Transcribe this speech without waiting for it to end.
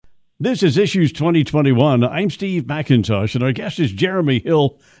This is Issues 2021. I'm Steve McIntosh, and our guest is Jeremy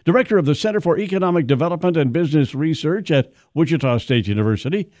Hill, Director of the Center for Economic Development and Business Research at Wichita State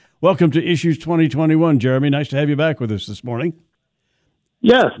University. Welcome to Issues 2021, Jeremy. Nice to have you back with us this morning.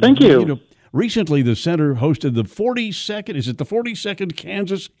 Yes, thank you. Recently, the center hosted the 42nd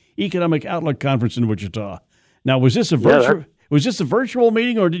Kansas Economic Outlook Conference in Wichita. Now, was this a virtual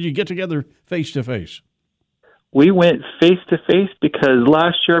meeting, or did you get together face-to-face? We went face-to-face because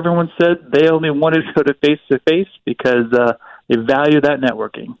last year everyone said they only wanted to go to face-to-face because they value that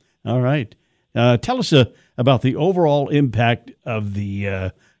networking. All right. Tell us about the overall impact of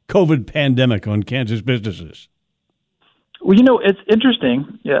the COVID pandemic on Kansas businesses. Well, it's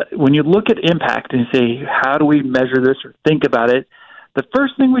interesting. When you look at impact and you say, how do we measure this or think about it, the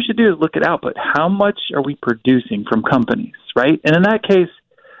first thing we should do is look at output. How much are we producing from companies, right? And in that case,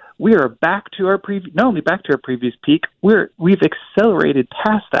 we are back to our not only back to our previous peak, we've accelerated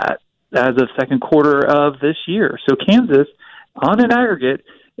past that as of second quarter of this year. So Kansas, on an aggregate,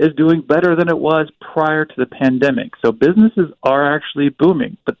 is doing better than it was prior to the pandemic. So businesses are actually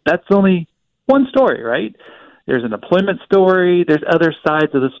booming, but that's only one story, right? There's an employment story. There's other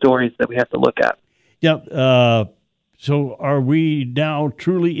sides of the stories that we have to look at. Yeah. So are we now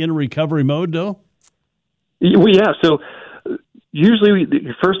truly in recovery mode, though? Yeah. So usually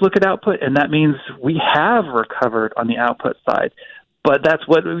you first look at output, and that means we have recovered on the output side. But that's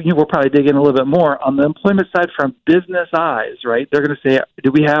what we'll probably dig in a little bit more. On the employment side from business eyes, right? They're going to say,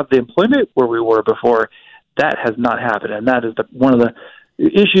 do we have the employment where we were before? That has not happened, and that is one of the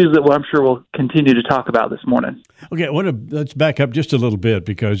issues that I'm sure we'll continue to talk about this morning. Okay, let's back up just a little bit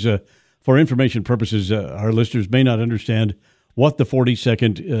because for information purposes, our listeners may not understand what the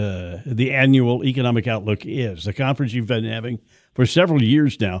 42nd, the annual Economic Outlook is, the conference you've been having for several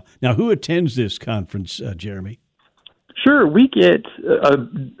years now. Now, who attends this conference, Jeremy? Sure. We get a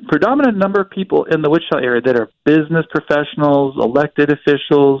predominant number of people in the Wichita area that are business professionals, elected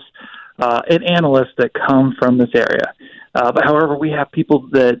officials, and analysts that come from this area. But however, we have people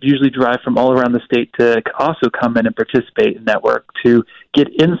that usually drive from all around the state to also come in and participate in that work to get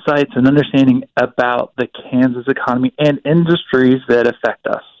insights and understanding about the Kansas economy and industries that affect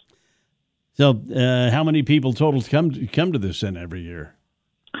us. So how many people total come to this then every year?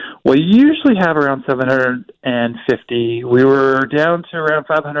 We usually have around 750. We were down to around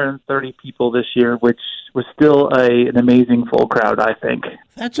 530 people this year, which was still an amazing full crowd, I think.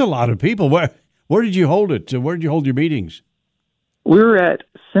 That's a lot of people. Where did you hold it? Where did you hold your meetings? We were at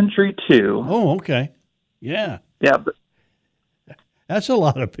Century 2. Oh, okay. Yeah. Yeah. That's a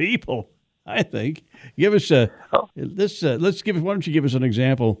lot of people, I think. Give us why don't you give us an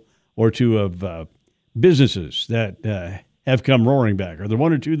example or two of businesses that have come roaring back? Are there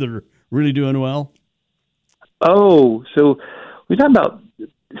one or two that are really doing well? Oh, so we're talking about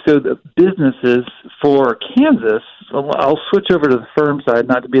the businesses for Kansas. I'll switch over to the firm side,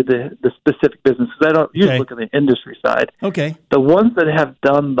 not to be the specific business, because I don't usually look at the industry side. Okay. The ones that have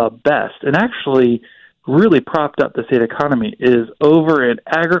done the best and actually really propped up the state economy is over in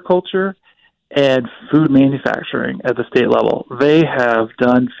agriculture and food manufacturing at the state level. They have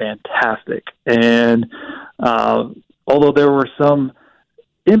done fantastic. And although there were some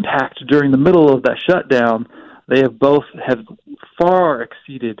impact during the middle of that shutdown, they have far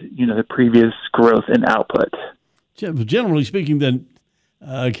exceeded, the previous growth in output. Generally speaking, then,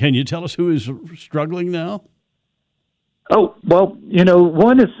 can you tell us who is struggling now? Oh, well,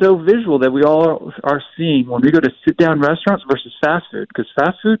 one is so visual that we all are seeing when we go to sit-down restaurants versus fast food, because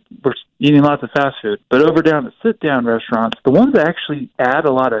fast food, we're eating lots of fast food, but over down at sit-down restaurants, the ones that actually add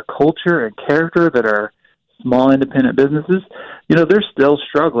a lot of culture and character that are small independent businesses, they're still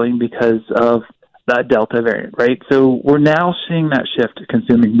struggling because of that Delta variant, right? So we're now seeing that shift to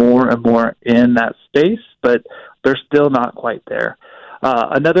consuming more and more in that space, but they're still not quite there.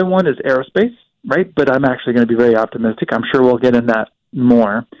 Another one is aerospace, right? But I'm actually going to be very optimistic. I'm sure we'll get in that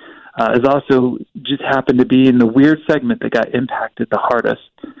more. Is also just happened to be in the weird segment that got impacted the hardest.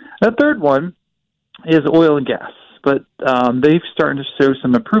 The third one is oil and gas, but they've started to show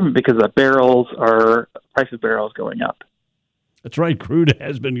some improvement because the price of barrels going up. That's right. Crude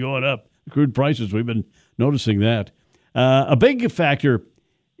has been going up. Crude prices, we've been noticing that. A big factor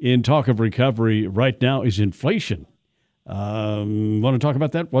in talk of recovery right now is inflation. Want to talk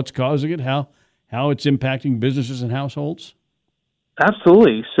about that? What's causing it? How it's impacting businesses and households?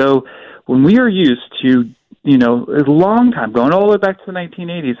 Absolutely. So when we are used to, a long time, going all the way back to the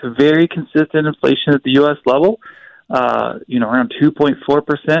 1980s, a very consistent inflation at the U.S. level, around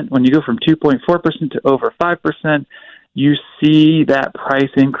 2.4%. When you go from 2.4% to over 5%, you see that price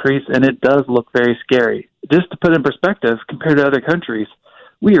increase, and it does look very scary. Just to put in perspective, compared to other countries,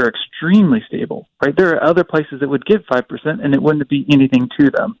 we are extremely stable, right? There are other places that would give 5%, and it wouldn't be anything to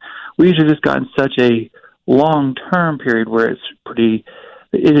them. We usually just gotten such a long-term period where it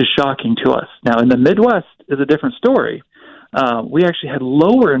is shocking to us. Now, in the Midwest is a different story. We actually had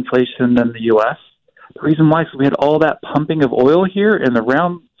lower inflation than the U.S. The reason why is we had all that pumping of oil here in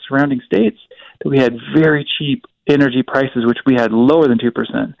the surrounding states that we had very cheap energy prices, which we had lower than 2%.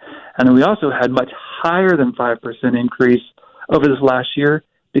 And then we also had much higher than 5% increase over this last year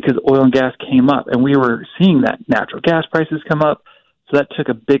because oil and gas came up. And we were seeing that natural gas prices come up. So that took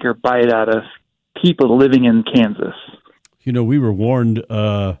a bigger bite out of people living in Kansas. You know, we were warned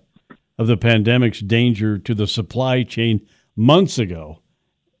of the pandemic's danger to the supply chain months ago,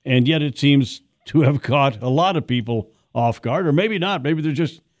 and yet it seems to have caught a lot of people off guard, or maybe not. Maybe there's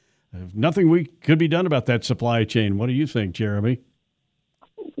just nothing we could be done about that supply chain. What do you think, Jeremy?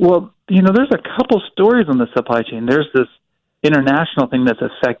 Well, there's a couple stories on the supply chain. There's this international thing that's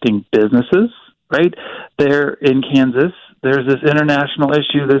affecting businesses, right? There in Kansas, there's this international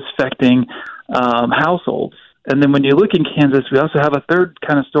issue that's affecting households. And then when you look in Kansas, we also have a third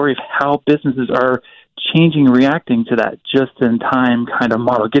kind of story of how businesses are changing and reacting to that just-in-time kind of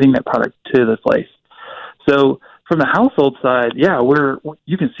model, getting that product to the place. So from the household side,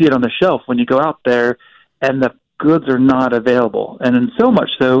 you can see it on the shelf when you go out there, and the goods are not available. And in so much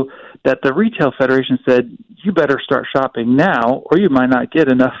so that the Retail Federation said, you better start shopping now, or you might not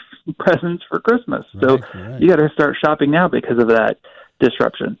get enough presents for Christmas. Right. You got to start shopping now because of that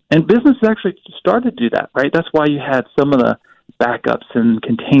disruption. And businesses actually started to do that, right? That's why you had some of the backups and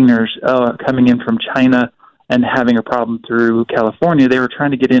containers coming in from China and having a problem through California. They were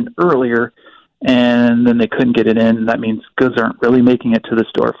trying to get in earlier, and then they couldn't get it in. That means goods aren't really making it to the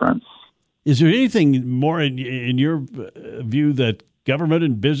storefronts. Is there anything more in your view that government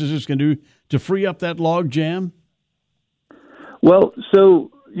and businesses can do to free up that log jam? Well, so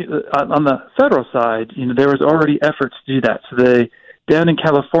on the federal side, there was already efforts to do that. So down in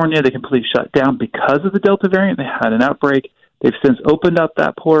California, they completely shut down because of the Delta variant. They had an outbreak. They've since opened up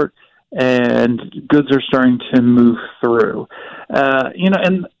that port, and goods are starting to move through.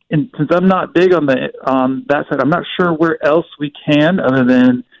 And since I'm not big on that side, I'm not sure where else we can other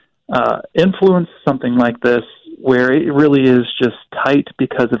than influence something like this, where it really is just tight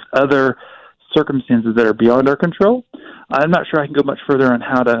because of other circumstances that are beyond our control. I'm not sure I can go much further on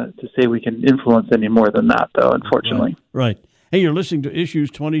how to say we can influence any more than that, though, unfortunately. Right. Hey, you're listening to Issues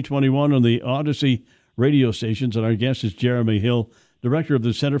 2021 on the Odyssey radio stations, and our guest is Jeremy Hill, Director of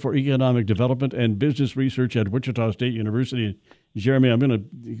the Center for Economic Development and Business Research at Wichita State University. Jeremy, I'm going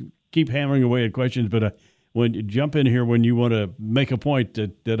to keep hammering away at questions, but when you jump in here when you want to make a point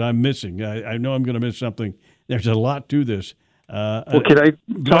that I'm missing. I know I'm going to miss something. There's a lot to this. Well, could I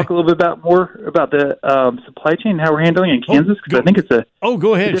talk a little bit more about the supply chain, how we're handling it in Kansas? Because I think it's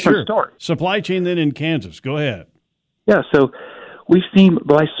go ahead, different story. Supply chain then in Kansas. Go ahead. Yeah, so we've seen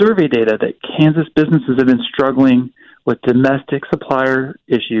by survey data that Kansas businesses have been struggling with domestic supplier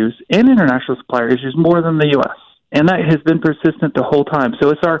issues and international supplier issues more than the U.S., and that has been persistent the whole time. So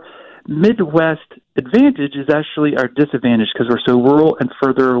it's our Midwest advantage is actually our disadvantage because we're so rural and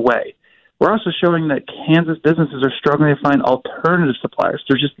further away. We're also showing that Kansas businesses are struggling to find alternative suppliers.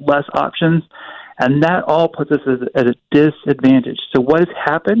 There's just less options, and that all puts us at a disadvantage. So what has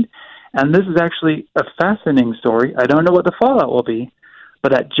happened, and this is actually a fascinating story. I don't know what the fallout will be,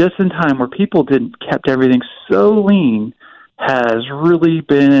 but at just in time where people kept everything so lean has really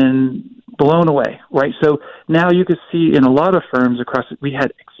been blown away, right? So now you can see in a lot of firms across it, we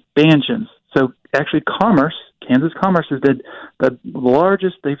had expansions. So actually Kansas Commerce did the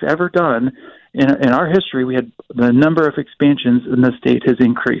largest they've ever done in our history. We had the number of expansions in the state has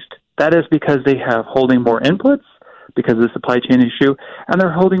increased. That is because they have holding more inputs because of the supply chain issue, and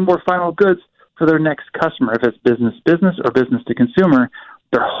they're holding more final goods for their next customer. If it's business or business to consumer,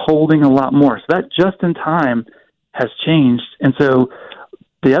 they're holding a lot more. So that just in time has changed. And so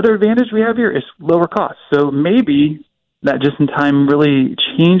the other advantage we have here is lower costs. So maybe that just in time really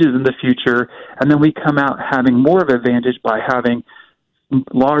changes in the future, and then we come out having more of an advantage by having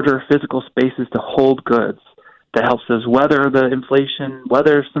larger physical spaces to hold goods. That helps us weather the inflation,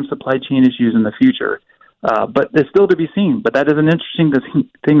 weather some supply chain issues in the future. But it's still to be seen. But that is an interesting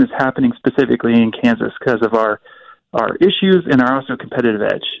thing that's happening specifically in Kansas because of our issues and our also competitive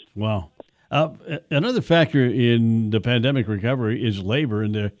edge. Wow. Another factor in the pandemic recovery is labor,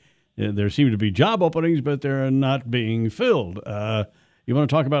 and there seem to be job openings, but they're not being filled. You want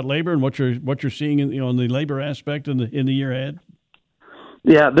to talk about labor and what you're seeing on the labor aspect in the year ahead?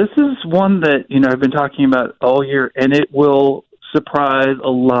 Yeah, this is one that I've been talking about all year, and it will surprise a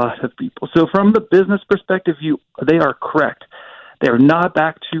lot of people. So from the business perspective, they are correct They're not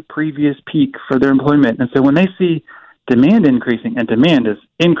back to previous peak for their employment. And so when they see demand increasing, and demand is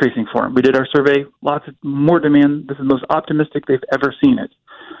increasing for them, we did our survey, lots of more demand. This is the most optimistic they've ever seen it.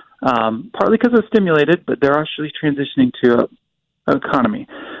 Partly because it's stimulated, but they're actually transitioning to an economy.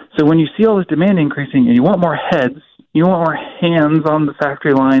 So when you see all this demand increasing and you want more heads, you want more hands on the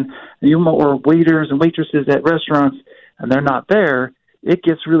factory line, and you want more waiters and waitresses at restaurants, and they're not there, it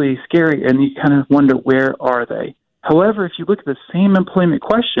gets really scary, and you kind of wonder, where are they? However, if you look at the same employment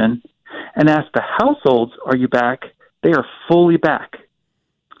question and ask the households, are you back? They are fully back.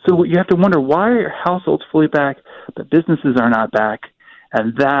 So you have to wonder, why are households fully back, but businesses are not back?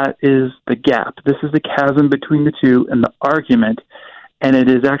 And that is the gap. This is the chasm between the two and the argument. And it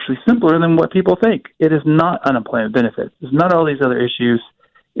is actually simpler than what people think. It is not unemployment benefits. It's not all these other issues.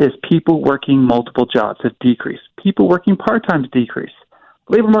 It's people working multiple jobs have decreased. People working part-time have decreased.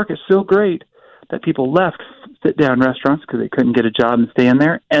 The labor market is so great that people left sit-down restaurants because they couldn't get a job and stay in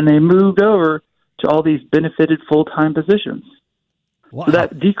there, and they moved over to all these benefited full-time positions. Wow. So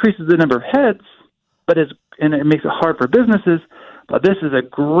that decreases the number of heads, and it makes it hard for businesses. But this is a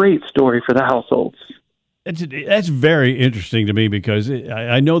great story for the households. That's very interesting to me, because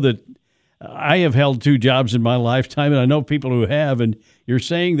I know that I have held 2 jobs in my lifetime, and I know people who have. And you're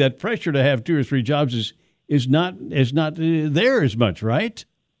saying that pressure to have 2 or 3 jobs is not there as much, right?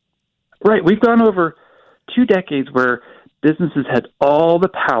 Right. We've gone over 2 decades where businesses had all the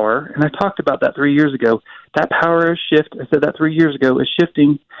power, and I talked about that 3 years ago. That power shift, I said that 3 years ago, is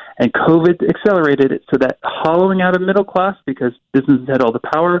shifting, and COVID accelerated it, so that hollowing out of middle class, because businesses had all the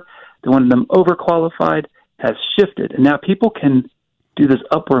power, they wanted them overqualified, has shifted. And now people can do this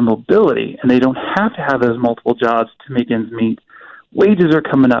upward mobility, and they don't have to have those multiple jobs to make ends meet. Wages are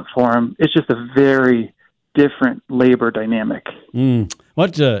coming up for them. It's just a very different labor dynamic.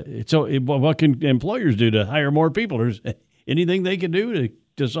 What can employers do to hire more people? Is anything they can do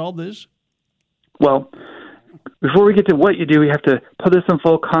to solve this? Well, before we get to what you do, we have to put this in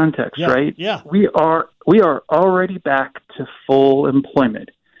full context, right? Yeah. We are already back to full employment.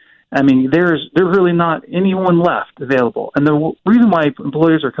 I mean, there's really not anyone left available. And the reason why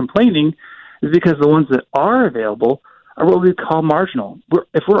employers are complaining is because the ones that are available are what we call marginal.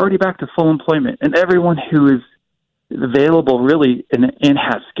 If we're already back to full employment, and everyone who is available really and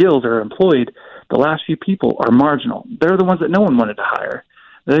has skills or are employed, the last few people are marginal. They're the ones that no one wanted to hire.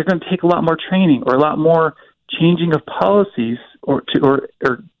 They're going to take a lot more training or a lot more changing of policies or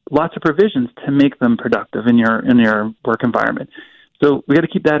lots of provisions to make them productive in your work environment. So we got to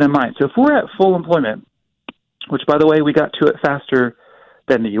keep that in mind. So if we're at full employment, which, by the way, we got to it faster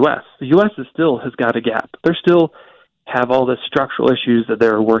than the U.S. The U.S. has got a gap. They still have all the structural issues that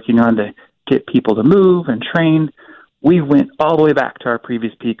they're working on to get people to move and train. We went all the way back to our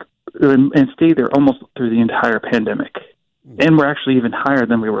previous peak and stayed there almost through the entire pandemic. And we're actually even higher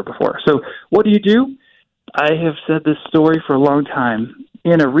than we were before. So what do? I have said this story for a long time.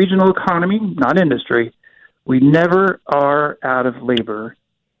 In a regional economy, not industry, we never are out of labor.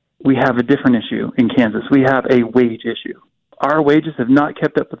 We have a different issue in Kansas. We have a wage issue. Our wages have not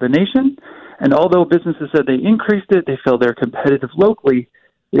kept up with the nation, and although businesses said they increased it, they feel they're competitive locally.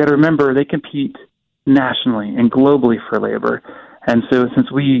 You got to remember they compete nationally and globally for labor. And so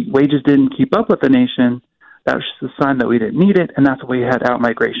since wages didn't keep up with the nation, that was just a sign that we didn't need it, and that's why we had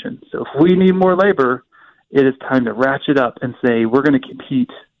out-migration. So if we need more labor, it is time to ratchet up and say we're going to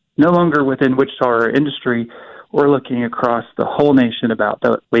compete no longer within Wichita or industry. We're looking across the whole nation about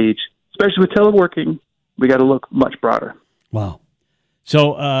the wage, especially with teleworking. We got to look much broader. Wow.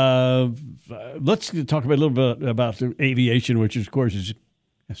 So let's talk a little bit about aviation, which, of course, is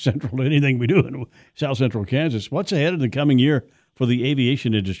central to anything we do in South Central Kansas. What's ahead in the coming year for the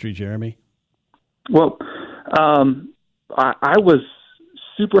aviation industry, Jeremy? Well, I was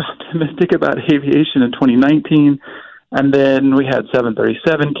super optimistic about aviation in 2019, and then we had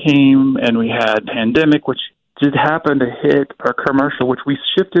 737 came, and we had pandemic, which just happened to hit our commercial, which we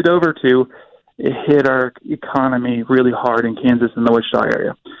shifted over to. It hit our economy really hard in Kansas and the Wichita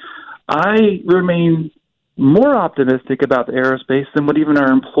area. I remain more optimistic about the aerospace than what even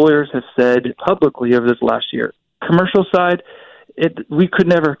our employers have said publicly over this last year. Commercial side, we could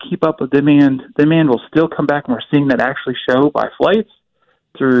never keep up with demand. Demand will still come back, and we're seeing that actually show by flights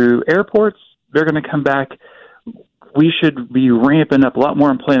through airports. They're going to come back. We should be ramping up a lot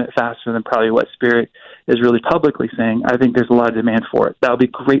more employment faster than probably what Spirit is really publicly saying. I think there's a lot of demand for it. That would be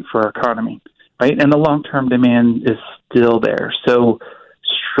great for our economy, right? And the long-term demand is still there. So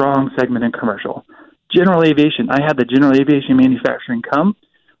strong segment in commercial. General aviation, I had the general aviation manufacturing come.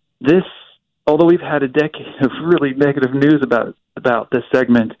 Although we've had a decade of really negative news about this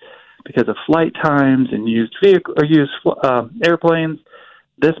segment, because of flight times and used vehicle or used airplanes.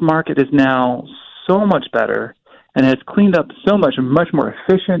 This market is now so much better and has cleaned up so much and much more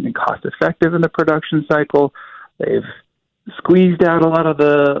efficient and cost effective in the production cycle. They've squeezed out a lot of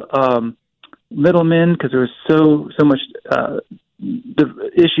the middlemen because there was so much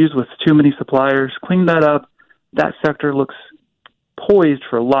the issues with too many suppliers. Clean that up. That sector looks poised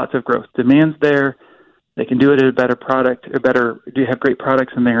for lots of growth. Demand's there. They can do it at a better product, do have great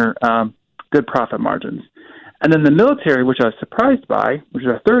products, and they're good profit margins. And then the military, which I was surprised by, which is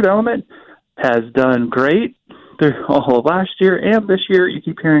our third element, has done great through all of last year and this year. You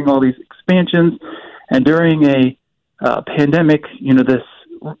keep hearing all these expansions, and during a pandemic, this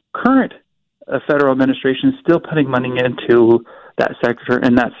current federal administration is still putting money into that sector,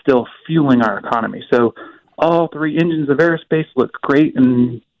 and that's still fueling our economy. So all three engines of aerospace look great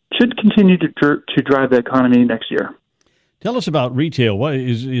and should continue to drive the economy next year. Tell us about retail. What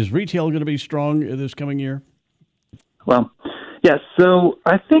is retail going to be strong this coming year? Well, yes. So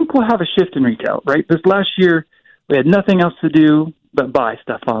I think we'll have a shift in retail, right? This last year, we had nothing else to do but buy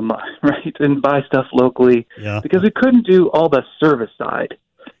stuff online, right? And buy stuff locally because we couldn't do all the service side.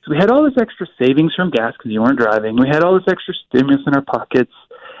 So we had all this extra savings from gas because you weren't driving. We had all this extra stimulus in our pockets.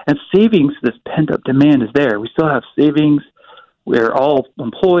 And savings, this pent-up demand is there. We still have savings. We're all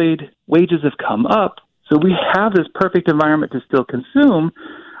employed. Wages have come up. So we have this perfect environment to still consume.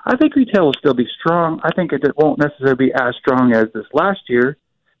 I think retail will still be strong. I think it won't necessarily be as strong as this last year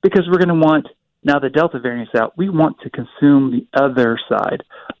because we're going to want, now the Delta variant's out, we want to consume the other side,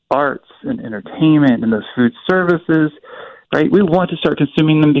 arts and entertainment and those food services, right? We want to start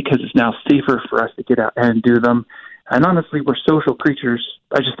consuming them because it's now safer for us to get out and do them. And honestly, we're social creatures.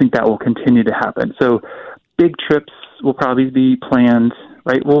 I just think that will continue to happen. So big trips will probably be planned,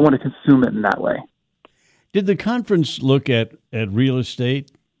 right? We'll want to consume it in that way. Did the conference look at real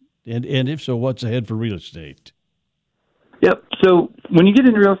estate? And if so, what's ahead for real estate? Yep. So when you get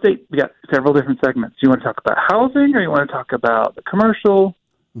into real estate, we got several different segments. You want to talk about housing or you want to talk about the commercial?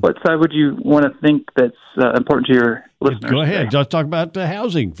 What side would you want to think that's important to your listeners? Go ahead. Just talk about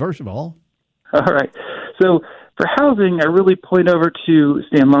housing, first of all. All right. So for housing, I really point over to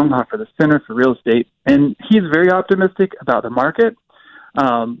Stan Longhofer, the Center for Real Estate, and he's very optimistic about the market.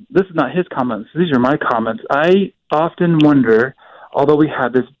 This is not his comments. These are my comments. I often wonder, although we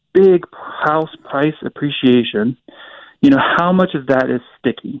have this big house price appreciation, how much of that is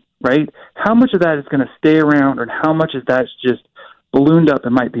sticky, right? How much of that is going to stay around, or how much of that's just ballooned up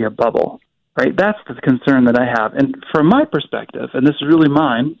and might be a bubble, right? That's the concern that I have. And from my perspective, and this is really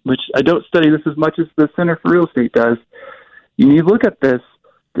mine, which I don't study this as much as the Center for Real Estate does, you look at this,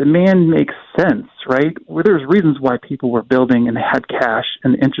 demand makes sense, right? Well, there's reasons why people were building and they had cash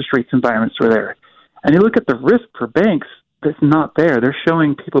and the interest rates environments were there. And you look at the risk for banks, that's not there. They're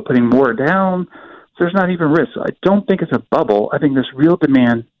showing people putting more down, so there's not even risk. So I don't think it's a bubble. I think there's real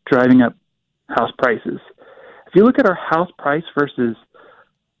demand driving up house prices. If you look at our house price versus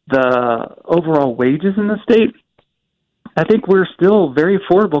the overall wages in the state, I think we're still very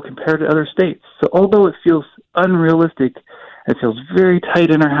affordable compared to other states. So although it feels unrealistic, it feels very tight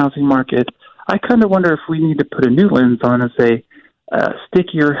in our housing market, I kind of wonder if we need to put a new lens on and say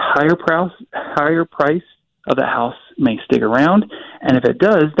stickier, higher price of the house may stick around. And if it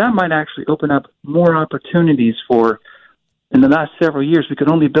does, that might actually open up more opportunities for, in the last several years, we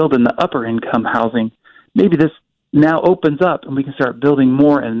could only build in the upper income housing. Maybe this now opens up and we can start building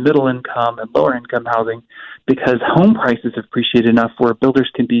more in middle income and lower income housing because home prices have appreciated enough where builders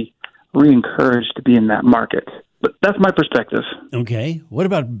can be re-encouraged to be in that market. But that's my perspective. Okay. What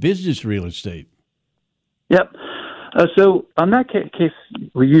about business real estate? Yep. So on that case,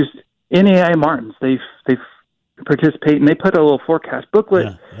 we used NAI Martins. They participate and they put a little forecast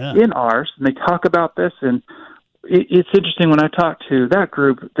booklet in ours, and they talk about this. And it's interesting, when I talk to that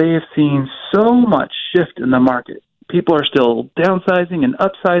group, they have seen so much shift in the market. People are still downsizing and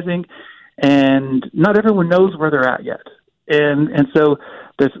upsizing, and not everyone knows where they're at yet. And so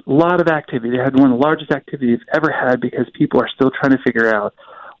there's a lot of activity. They had one of the largest activities they've ever had because people are still trying to figure out,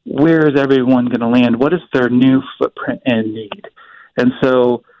 where is everyone going to land? What is their new footprint and need? And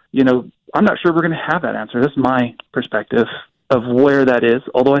so, I'm not sure we're going to have that answer. This is my perspective of where that is,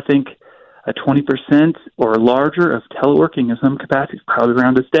 although I think a 20% or larger of teleworking in some capacity is probably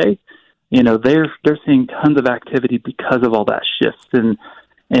around to stay. They're seeing tons of activity because of all that shifts.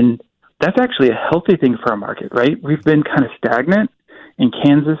 And that's actually a healthy thing for our market, right? We've been kind of stagnant in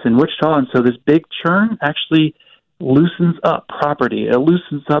Kansas and Wichita, and so this big churn actually loosens up property. It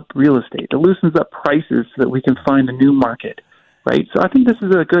loosens up real estate. It loosens up prices so that we can find a new market, right? So I think this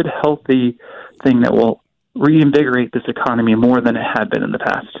is a good, healthy thing that will reinvigorate this economy more than it had been in the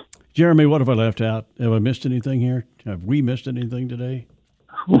past. Jeremy, what have I left out? Have I missed anything here? Have we missed anything today?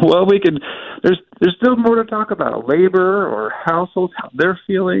 Well, we could. There's still more to talk about. Labor or households, how they're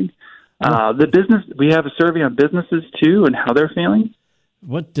feeling. The business. We have a survey on businesses too, and how they're feeling.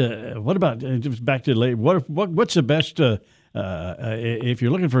 What about just back to labor? What's the best? If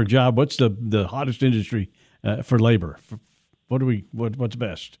you're looking for a job, what's the hottest industry for labor? What's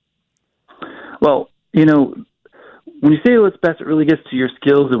best? Well, when you say what's best, it really gets to your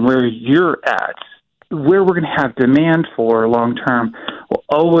skills and where you're at. Where we're going to have demand for long term will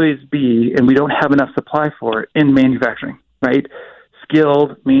always be, and we don't have enough supply for it, in manufacturing, right?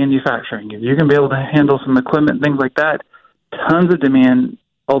 Skilled manufacturing. If you're going to be able to handle some equipment, things like that, tons of demand.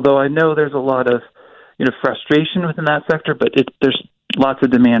 Although I know there's a lot of frustration within that sector, but there's lots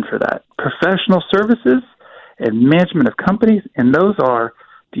of demand for that. Professional services and management of companies, and those are,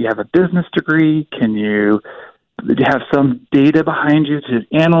 do you have a business degree? Can you have some data behind you to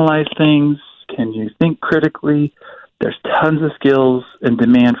analyze things? Can you think critically? There's tons of skills and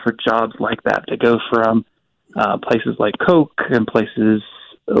demand for jobs like that go from places like Coke and places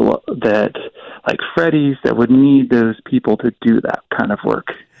that like Freddy's that would need those people to do that kind of work.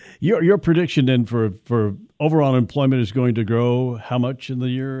 Your prediction then for overall employment is going to grow how much in the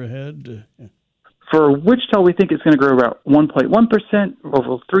year ahead? For Wichita, we think it's going to grow about 1.1%,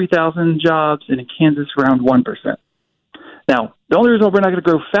 over 3,000 jobs, and in Kansas, around 1%. Now, the only reason we're not going to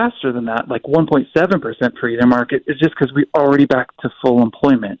grow faster than that, like 1.7% for either market, is just because we're already back to full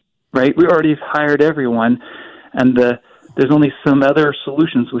employment, right? We already hired everyone, and there's only some other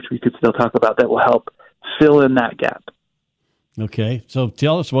solutions which we could still talk about that will help fill in that gap. Okay, so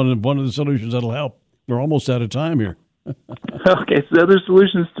tell us one of the solutions that'll help. We're almost out of time here. Okay, so the other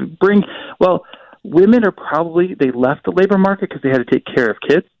solutions to bring, well, women are probably, they left the labor market because they had to take care of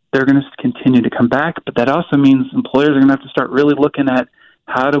kids. They're going to continue to come back, but that also means employers are going to have to start really looking at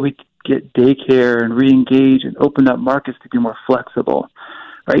how do we get daycare and re-engage and open up markets to be more flexible,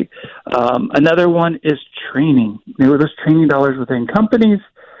 right? Another one is training. Those training dollars within companies,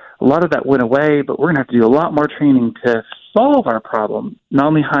 a lot of that went away, but we're going to have to do a lot more training to solve our problem, not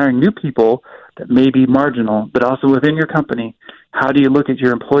only hiring new people that may be marginal, but also within your company. How do you look at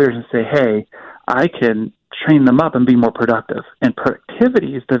your employers and say, hey, I can train them up and be more productive? And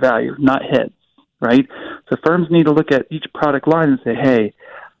productivity is the value, not heads, right? So firms need to look at each product line and say, hey,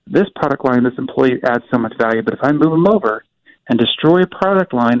 this product line, this employee adds so much value, but if I move them over and destroy a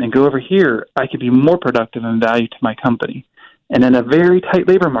product line and go over here, I could be more productive and value to my company. And in a very tight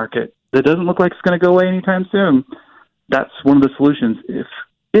labor market that doesn't look like it's going to go away anytime soon, that's one of the solutions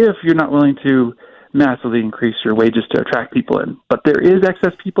if you're not willing to massively increase your wages to attract people in. But there is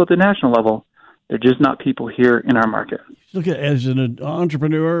excess people at the national level. They're just not people here in our market. Look, as an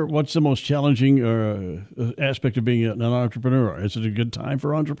entrepreneur, what's the most challenging aspect of being an entrepreneur? Is it a good time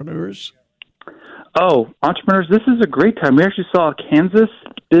for entrepreneurs? Oh, entrepreneurs, this is a great time. We actually saw Kansas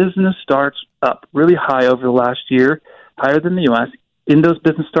business starts up really high over the last year, higher than the U.S., in those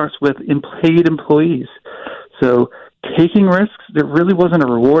business starts with paid employees. So taking risks, there really wasn't a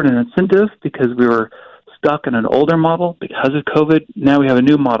reward and incentive because we were stuck in an older model because of COVID. Now we have a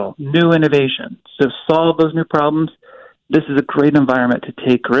new model, new innovation. So to solve those new problems, this is a great environment to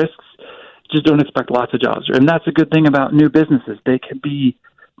take risks. Just don't expect lots of jobs. And that's a good thing about new businesses. They can be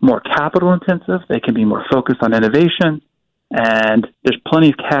more capital intensive. They can be more focused on innovation. And there's plenty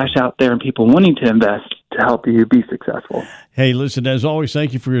of cash out there and people wanting to invest to help you be successful. Hey, listen, as always,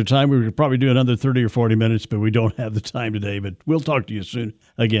 thank you for your time. We could probably do another 30 or 40 minutes, but we don't have the time today. But we'll talk to you soon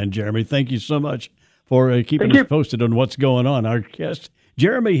again, Jeremy. Thank you so much for keeping us posted on what's going on. Our guest,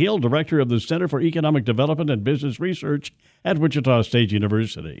 Jeremy Hill, Director of the Center for Economic Development and Business Research at Wichita State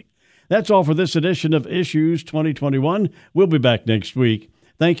University. That's all for this edition of Issues 2021. We'll be back next week.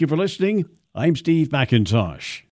 Thank you for listening. I'm Steve McIntosh.